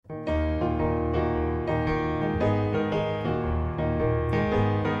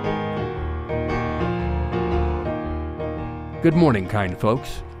Good morning, kind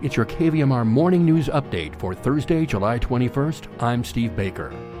folks. It's your KVMR Morning News Update for Thursday, July 21st. I'm Steve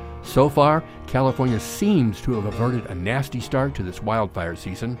Baker. So far, California seems to have averted a nasty start to this wildfire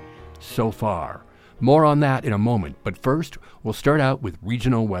season. So far. More on that in a moment, but first, we'll start out with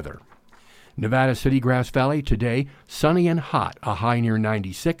regional weather. Nevada City, Grass Valley, today, sunny and hot, a high near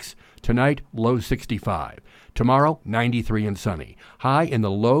 96. Tonight, low 65. Tomorrow, 93 and sunny, high in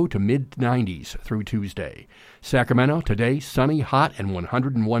the low to mid-90s through Tuesday. Sacramento, today, sunny, hot, and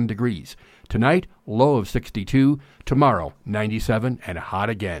 101 degrees. Tonight, low of 62. Tomorrow, 97 and hot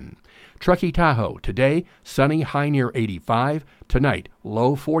again. Truckee, Tahoe, today, sunny, high near 85. Tonight,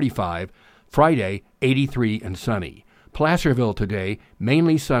 low 45. Friday, 83 and sunny. Placerville today,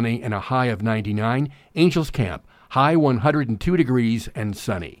 mainly sunny and a high of 99. Angels Camp, high 102 degrees and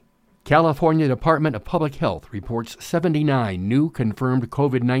sunny. California Department of Public Health reports 79 new confirmed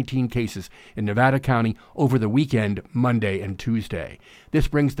COVID-19 cases in Nevada County over the weekend, Monday and Tuesday. This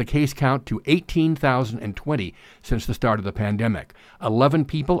brings the case count to 18,020 since the start of the pandemic. 11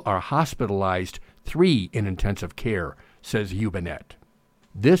 people are hospitalized, 3 in intensive care, says Ubinet.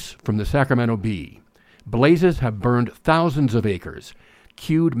 This from the Sacramento Bee. Blazes have burned thousands of acres,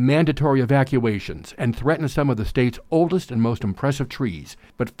 cued mandatory evacuations, and threatened some of the state's oldest and most impressive trees.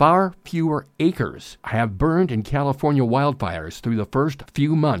 But far fewer acres have burned in California wildfires through the first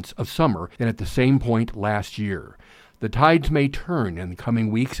few months of summer than at the same point last year. The tides may turn in the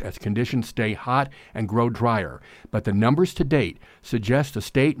coming weeks as conditions stay hot and grow drier, but the numbers to date suggest the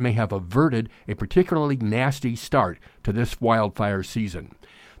state may have averted a particularly nasty start to this wildfire season.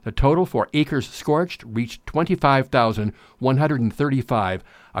 The total for acres scorched reached 25,135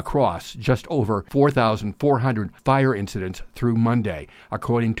 across just over 4,400 fire incidents through Monday,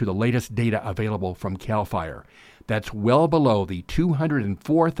 according to the latest data available from CAL FIRE. That's well below the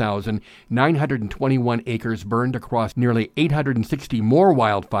 204,921 acres burned across nearly 860 more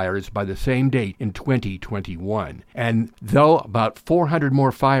wildfires by the same date in 2021. And though about 400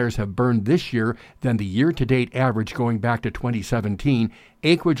 more fires have burned this year than the year-to-date average going back to 2017,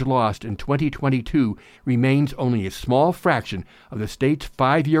 acreage lost in 2022 remains only a small fraction of the state's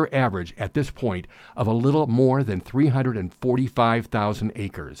 5-year average at this point of a little more than 345,000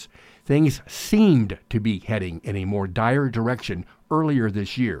 acres. Things seemed to be heading in a more dire direction earlier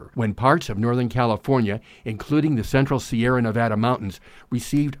this year, when parts of Northern California, including the central Sierra Nevada mountains,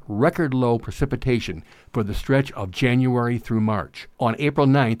 received record low precipitation for the stretch of January through March. On April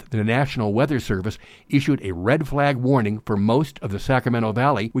 9th, the National Weather Service issued a red flag warning for most of the Sacramento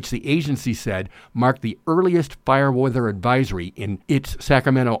Valley, which the agency said marked the earliest fire weather advisory in its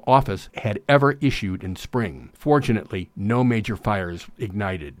Sacramento office had ever issued in spring. Fortunately, no major fires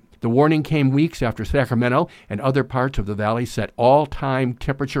ignited. The warning came weeks after Sacramento and other parts of the valley set all-time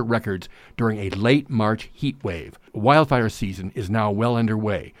temperature records during a late March heat wave. Wildfire season is now well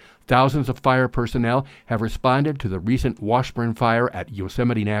underway. Thousands of fire personnel have responded to the recent Washburn fire at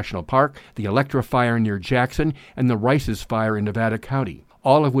Yosemite National Park, the Electra fire near Jackson, and the Rice's fire in Nevada County,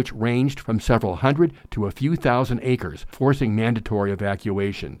 all of which ranged from several hundred to a few thousand acres, forcing mandatory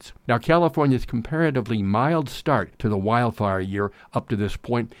evacuations. Now, California's comparatively mild start to the wildfire year up to this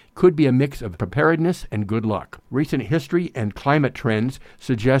point could be a mix of preparedness and good luck. Recent history and climate trends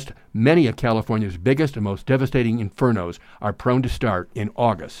suggest many of California's biggest and most devastating infernos are prone to start in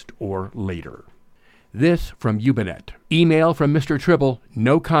August or later. This from Ubinet. Email from Mr. Tribble,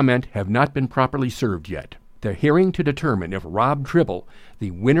 no comment, have not been properly served yet. The hearing to determine if Rob Tribble, the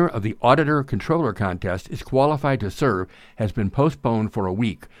winner of the Auditor-Controller contest, is qualified to serve has been postponed for a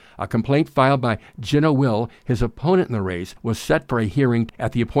week. A complaint filed by Jenna Will, his opponent in the race, was set for a hearing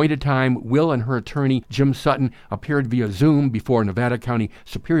at the appointed time. Will and her attorney, Jim Sutton, appeared via Zoom before Nevada County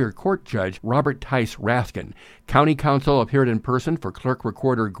Superior Court Judge Robert Tice Raskin. County counsel appeared in person for clerk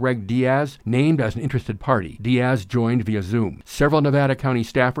recorder Greg Diaz, named as an interested party. Diaz joined via Zoom. Several Nevada County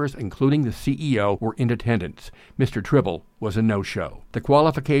staffers, including the CEO, were in attendance. Mr. Tribble was a no-show. The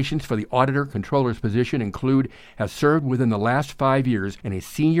qualifications for the auditor-controller's position include has served within the last 5 years in a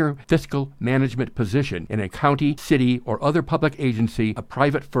senior fiscal management position in a county, city, or other public agency, a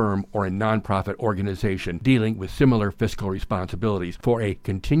private firm, or a nonprofit organization dealing with similar fiscal responsibilities for a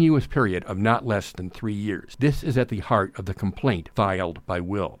continuous period of not less than 3 years. This is at the heart of the complaint filed by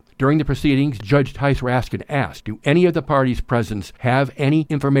Will. During the proceedings, Judge Tice Raskin asked, do any of the parties present have any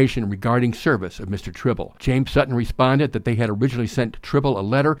information regarding service of Mr. Tribble? James Sutton responded that they had originally sent Tribble a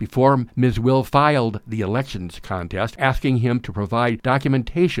letter before Ms. Will filed the elections contest, asking him to provide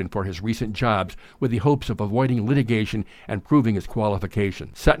documentation for his recent jobs with the hopes of avoiding litigation and proving his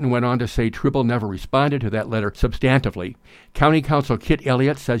qualifications. Sutton went on to say Tribble never responded to that letter substantively. County Counsel Kit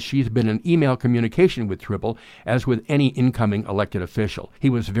Elliott says she's been in email communication with Tribble, as with any incoming elected official.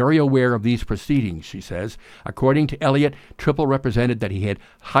 He was very aware of these proceedings, she says. According to Elliott, Tribble represented that he had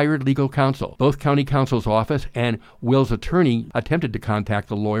hired legal counsel. Both county counsel's office and Will's attorney attempted to contact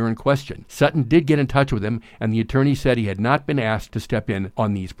the lawyer in question. Sutton did get in touch with him, and the attorney said he had not been asked to step in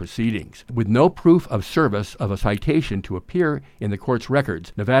on these proceedings. With no proof of service of a citation to appear in the court's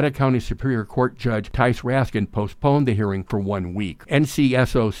records, Nevada County Superior Court Judge Tice Raskin postponed the hearing for 1 week.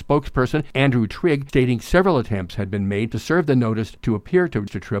 NCSO spokesperson Andrew Trigg stating several attempts had been made to serve the notice to appear to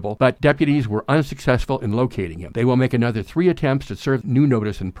Mr. Tribble, but deputies were unsuccessful in locating him. They will make another 3 attempts to serve new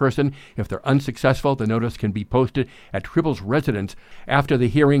notice in person. If they're unsuccessful, the notice can be posted at Tribble's residence. After the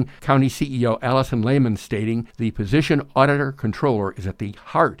hearing, County CEO Allison Lehman stating the position auditor-controller is at the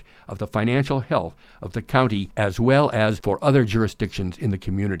heart of the financial health of the county as well as for other jurisdictions in the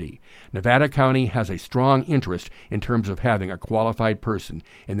community. Nevada County has a strong interest in terms of having a qualified person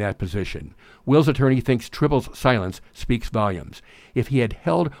in that position. Will's attorney thinks Tribble's silence speaks volumes. If he had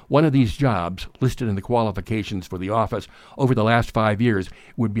held one of these jobs listed in the qualifications for the office over the last 5 years, it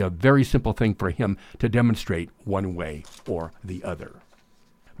would be a very simple thing for him to demonstrate one way or the other.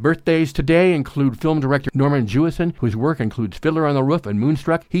 Birthdays today include film director Norman Jewison, whose work includes Fiddler on the Roof and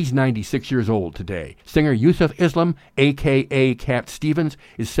Moonstruck. He's 96 years old today. Singer Yusuf Islam, a.k.a. Cat Stevens,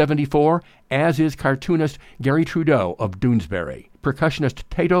 is 74, as is cartoonist Gary Trudeau of Doonesbury. Percussionist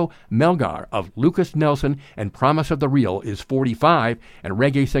Tato Melgar of Lucas Nelson and Promise of the Real is 45, and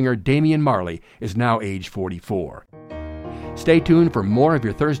reggae singer Damian Marley is now age 44. Stay tuned for more of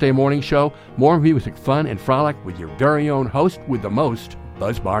your Thursday morning show, more music, fun, and frolic with your very own host with the most,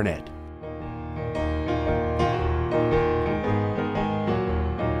 Buzz Barnett.